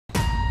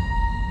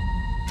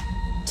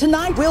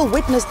Tonight we'll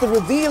witness the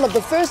reveal of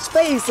the first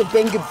face of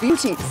Bhengu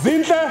beauty.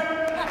 Zinhle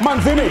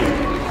Manzini.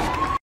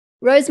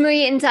 Rosemary,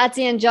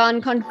 Nthati, and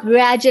John,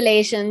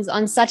 congratulations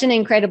on such an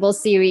incredible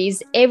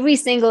series. Every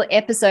single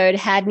episode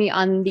had me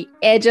on the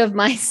edge of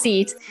my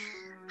seat.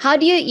 How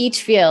do you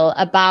each feel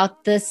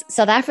about this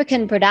South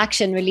African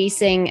production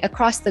releasing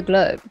across the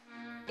globe?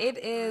 It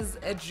is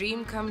a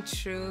dream come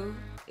true.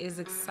 It is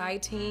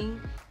exciting.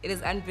 It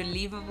is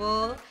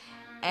unbelievable.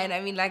 And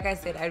I mean, like I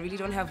said, I really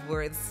don't have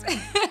words.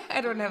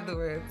 I don't have the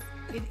words.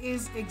 It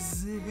is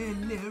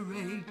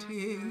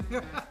exhilarating.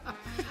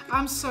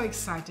 I'm so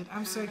excited.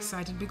 I'm so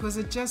excited because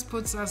it just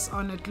puts us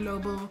on a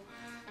global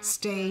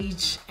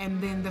stage, and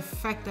then the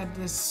fact that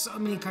there's so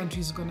many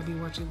countries going to be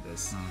watching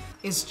this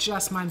is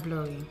just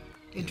mind-blowing.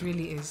 It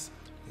really is.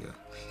 Yeah,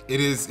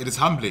 it is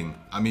humbling.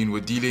 I mean,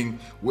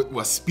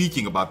 we're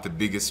speaking about the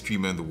biggest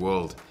streamer in the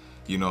world,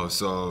 you know,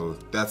 so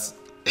that's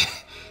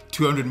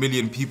 200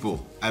 million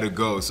people at a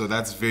go. So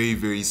that's very,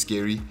 very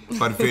scary,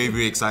 but very,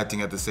 very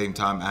exciting at the same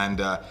time. And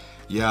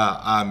yeah,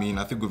 I mean,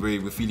 I think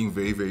we're feeling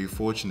very, very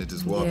fortunate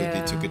as well that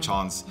they took a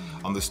chance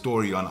on the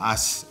story, on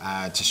us,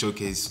 to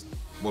showcase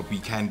what we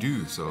can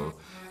do. So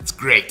it's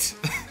great.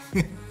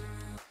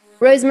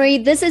 Rosemary,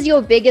 this is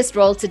your biggest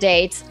role to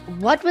date.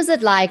 What was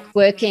it like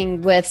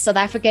working with South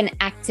African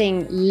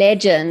acting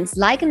legends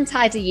like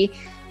Nthati,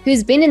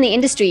 who's been in the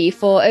industry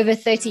for over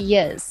 30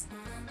 years?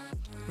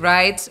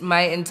 Right,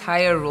 my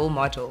entire role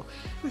model.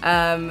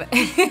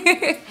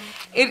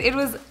 It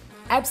was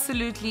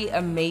absolutely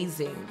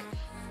amazing.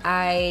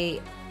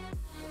 I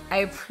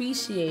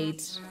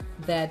appreciate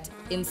that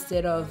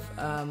instead of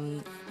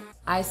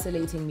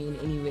isolating me in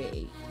any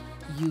way,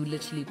 you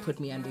literally put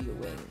me under your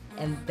wing.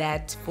 And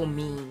that, for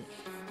me,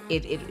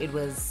 it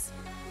was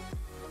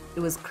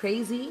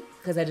crazy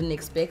because I didn't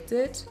expect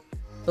it.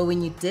 But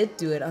when you did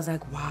do it, I was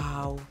like,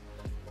 wow,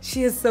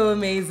 she is so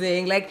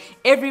amazing. Like,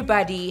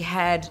 everybody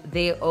had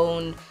their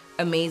own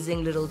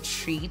amazing little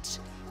treat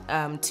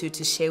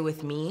to share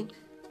with me.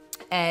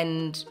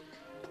 And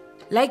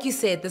like you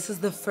said, this is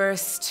the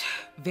first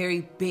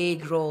very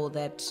big role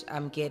that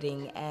I'm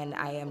getting, and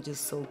I am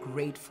just so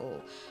grateful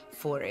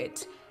for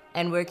it.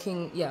 And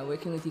working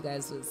with you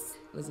guys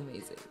was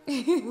amazing.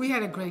 We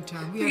had a great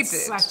time. We had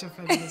such a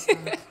fabulous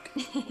time.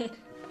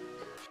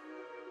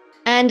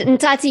 And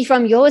Nthati,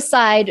 from your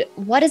side,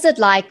 what is it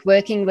like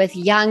working with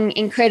young,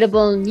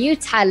 incredible new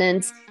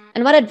talent?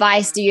 And what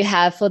advice do you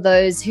have for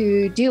those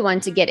who do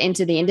want to get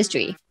into the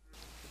industry?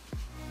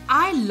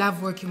 I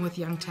love working with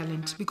young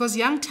talent because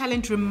young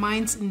talent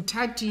reminds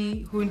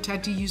Nthati who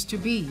Nthati used to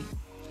be.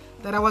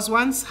 That I was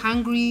once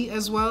hungry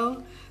as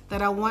well,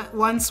 that I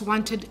once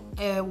wanted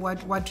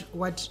what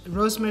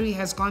Rosemary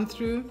has gone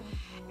through.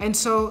 And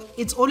so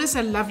it's always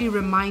a lovely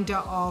reminder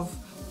of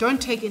don't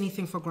take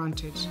anything for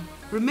granted.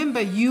 Remember,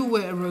 you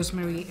were a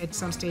Rosemary at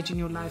some stage in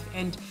your life.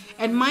 And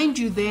mind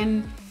you,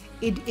 then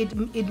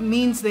it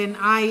means then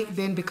I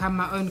then become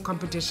my own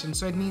competition.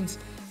 So it means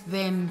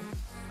then,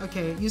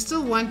 okay, you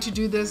still want to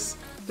do this,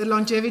 the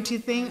longevity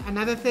thing,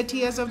 another 30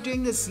 years of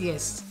doing this?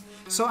 Yes.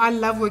 So I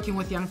love working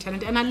with young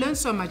talent, and I learn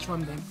so much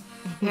from them.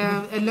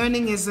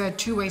 Learning is a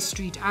two-way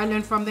street. I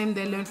learn from them,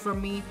 they learn from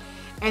me.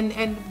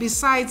 And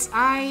besides,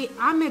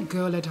 I'm a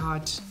girl at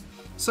heart.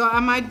 So I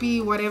might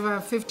be whatever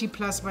 50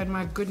 plus, but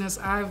my goodness,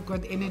 I've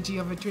got the energy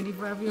of a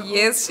 25-year-old.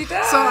 Yes, she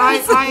does. So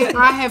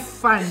I have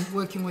fun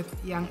working with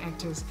young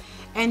actors.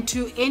 And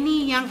to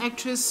any young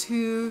actress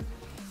who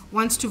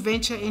wants to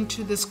venture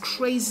into this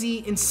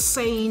crazy,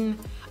 insane,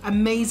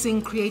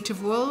 amazing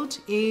creative world,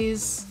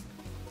 is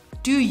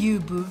do you,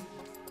 boo.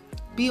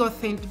 Be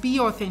authentic, be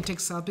your authentic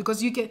self,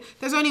 because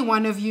there's only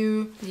one of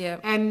you,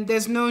 and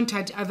there's no other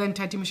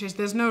Nthati Moshesh,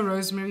 there's no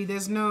Rosemary,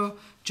 there's no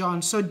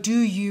John. So do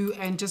you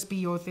and just be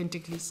your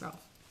authentically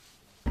self.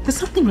 There's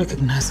something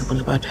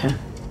recognizable about her.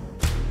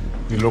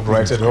 You look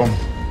right at home.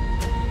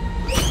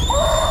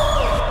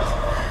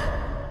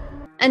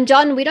 And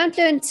John, we don't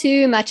learn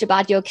too much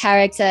about your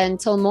character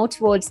until more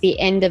towards the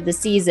end of the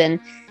season.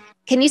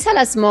 Can you tell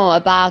us more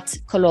about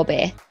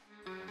Kolobe?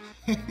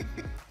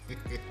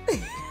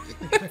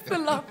 It's a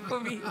lot for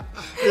me.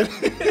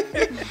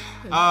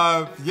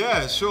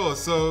 Yeah, sure.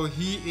 So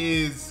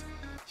he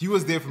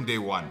was there from day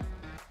one.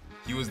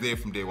 He was there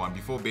from day one.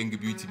 Before Bhengu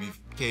Beauty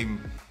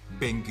became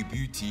Bhengu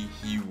Beauty,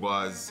 he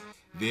was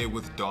there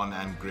with Don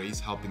and Grace,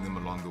 helping them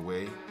along the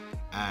way.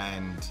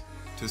 And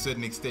to a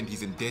certain extent,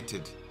 he's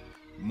indebted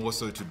more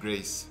so to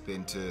Grace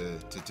than to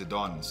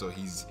Don. So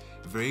he's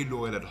very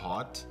loyal at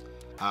heart.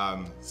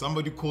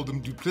 Somebody called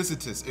him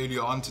duplicitous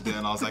earlier on today,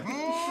 and I was like,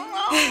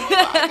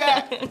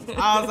 I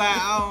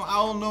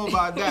don't know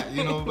about that,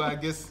 you know, but I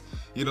guess,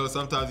 you know,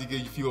 sometimes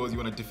you feel you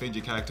want to defend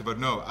your character, but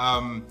no.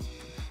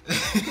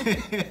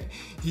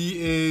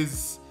 He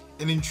is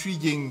an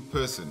intriguing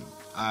person,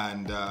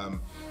 and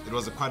it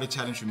was quite a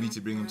challenge for me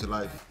to bring him to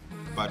life,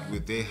 but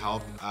with their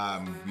help,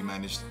 we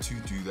managed to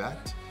do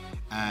that.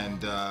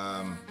 And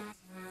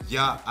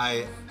yeah,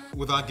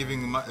 without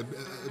giving him a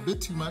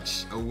bit too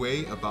much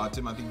away about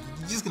him, I think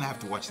you're just gonna have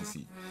to watch and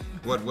see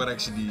what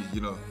actually,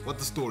 you know, what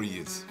the story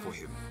is for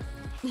him.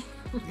 Yeah.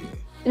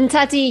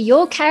 Nthati,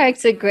 your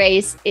character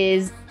Grace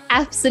is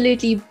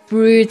absolutely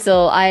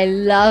brutal. I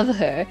love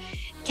her.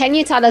 Can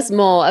you tell us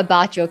more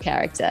about your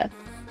character?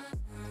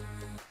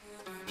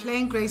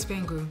 Playing Grace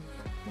Bhengu.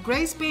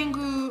 Grace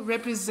Bhengu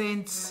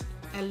represents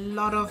a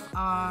lot of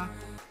our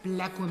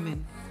black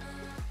women.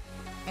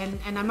 And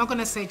I'm not going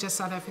to say just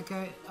South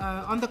Africa,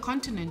 on the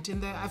continent,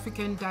 in the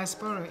African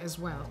diaspora as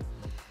well.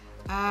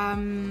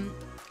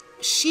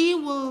 She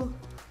will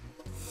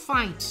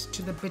fight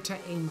to the bitter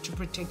end to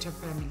protect her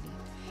family.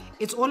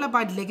 It's all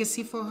about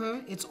legacy for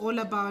her. It's all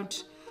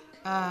about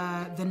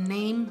the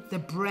name, the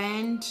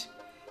brand.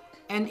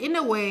 And in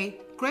a way,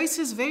 Grace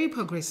is very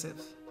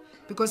progressive,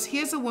 because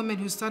here's a woman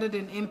who started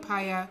an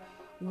empire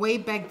way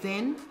back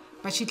then,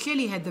 but she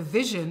clearly had the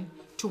vision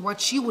to what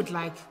she would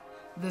like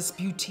this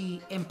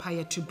beauty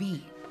empire to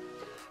be.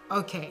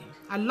 Okay,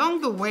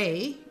 along the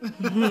way,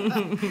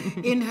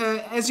 in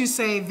her, as you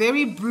say,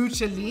 very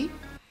brutally,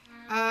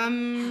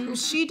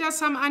 she does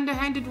some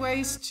underhanded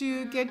ways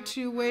to get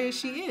to where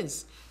she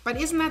is. But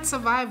isn't that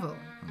survival?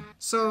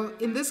 So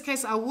in this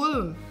case, I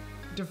will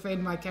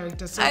defend my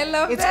character. So I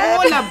love it's that.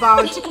 all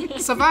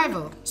about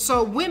survival.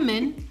 So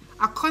women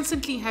are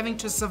constantly having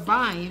to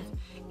survive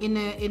in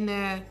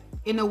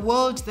a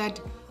world that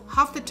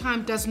half the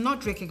time does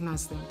not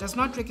recognize them, does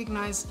not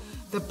recognize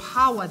the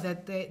power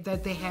that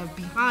they have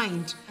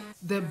behind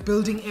the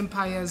building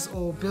empires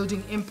or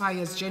building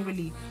empires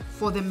generally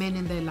for the men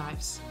in their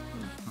lives.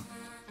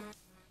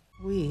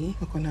 We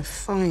are gonna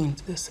find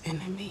this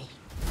enemy.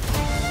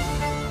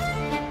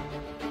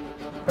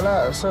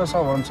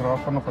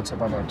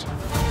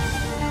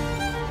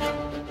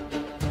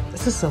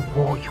 This is a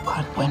war you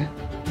can't win.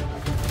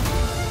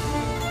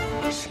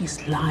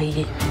 She's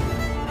lying.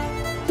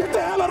 Get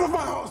the hell out of my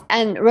house!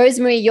 And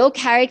Rosemary, your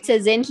character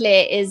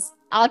Zinhle is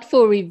out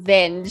for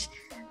revenge.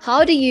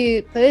 How do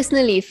you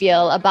personally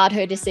feel about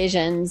her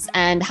decisions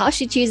and how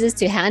she chooses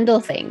to handle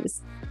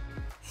things?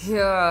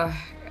 Yeah,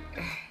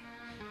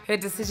 her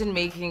decision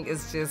making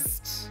is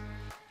just...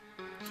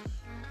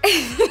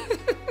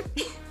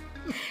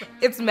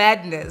 it's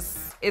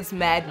madness. It's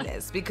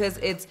madness because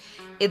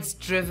it's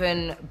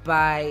driven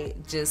by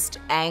just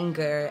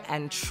anger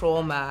and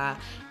trauma,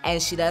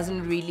 and she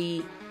doesn't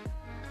really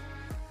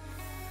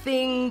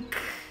think,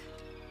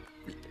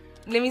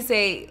 let me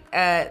say,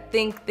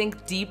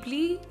 think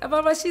deeply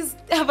about what she's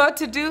about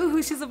to do,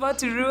 who she's about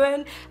to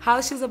ruin,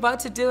 how she's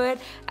about to do it.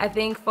 I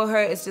think for her,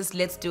 it's just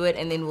let's do it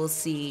and then we'll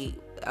see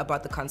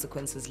about the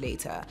consequences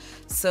later.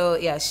 So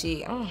yeah,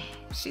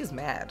 she's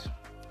mad.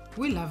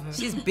 We love her.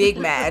 She's big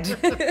mad.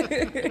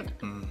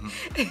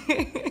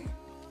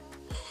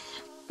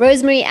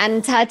 Rosemary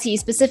and Nthati,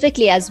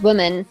 specifically as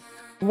women,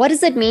 what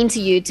does it mean to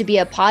you to be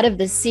a part of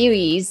this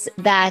series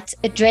that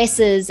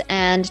addresses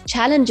and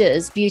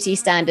challenges beauty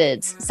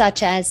standards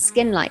such as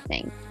skin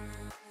lightening?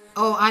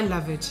 Oh, I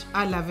love it.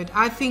 I love it.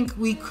 I think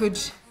we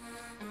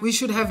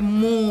should have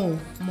more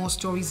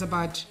stories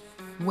about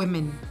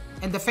women,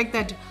 and the fact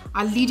that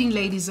our leading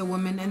ladies are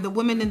women, and the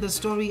women in the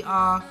story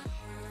are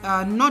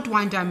not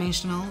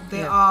one-dimensional.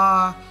 They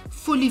are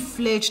fully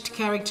fledged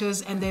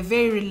characters, and they're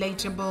very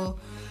relatable.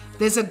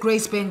 There's a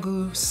Grace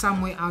Bhengu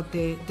somewhere out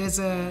there. There's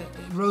a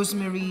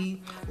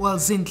Rosemary, well,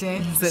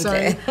 Zinhle.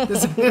 Sorry,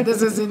 there's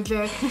a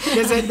Zinhle.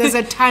 There's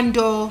a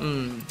Tando,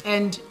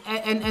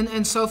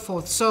 and so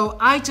forth. So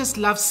I just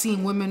love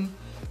seeing women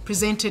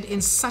presented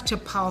in such a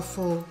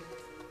powerful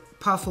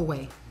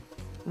way.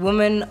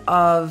 Women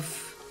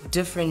of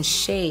different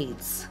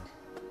shades,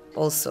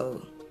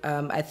 also.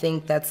 I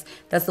think that's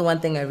the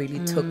one thing I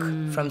really took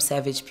from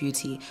Savage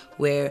Beauty,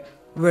 where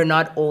we're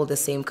not all the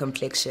same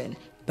complexion,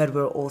 but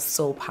we're all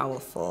so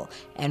powerful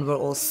and we're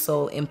all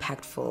so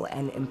impactful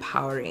and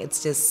empowering.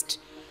 It's just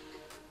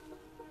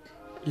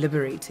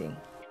liberating.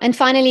 And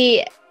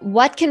finally,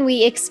 what can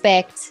we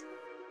expect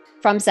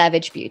from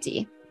Savage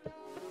Beauty?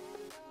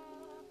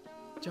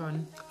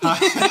 John.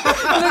 Look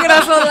at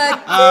us all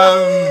like...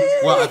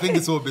 Well, I think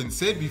it's all been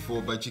said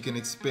before, but you can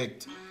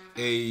expect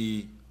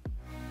a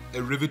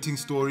riveting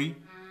story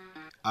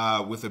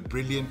with a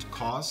brilliant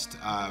cast,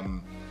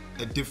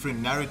 a different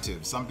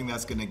narrative, something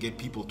that's going to get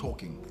people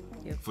talking,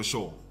 for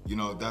sure. You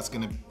know,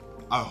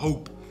 I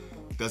hope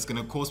that's going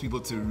to cause people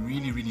to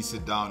really, really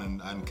sit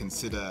down and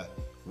consider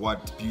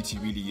what beauty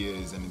really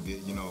is, and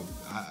you know,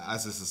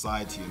 as a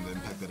society, and the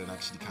impact that it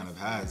actually kind of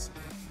has.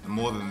 And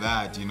more than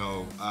that, you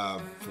know,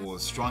 for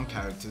strong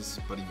characters,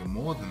 but even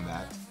more than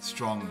that,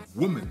 strong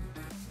women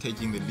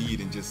taking the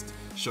lead and just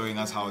showing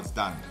us how it's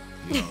done.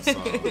 You know, so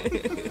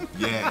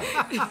yeah,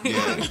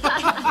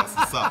 that's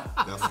what's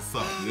up,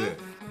 yeah.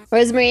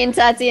 Rosemary,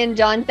 Nthati, and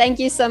John, thank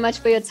you so much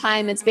for your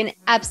time. It's been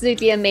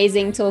absolutely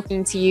amazing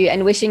talking to you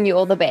and wishing you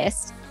all the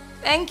best.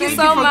 Thank you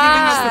so for much.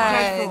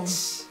 giving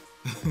us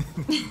the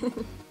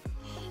platform.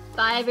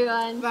 Bye,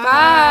 everyone.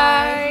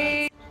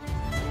 Bye.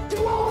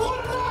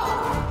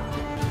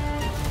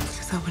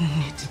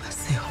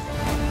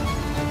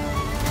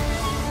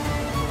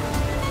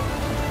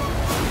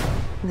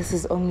 This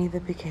is only the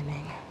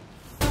beginning.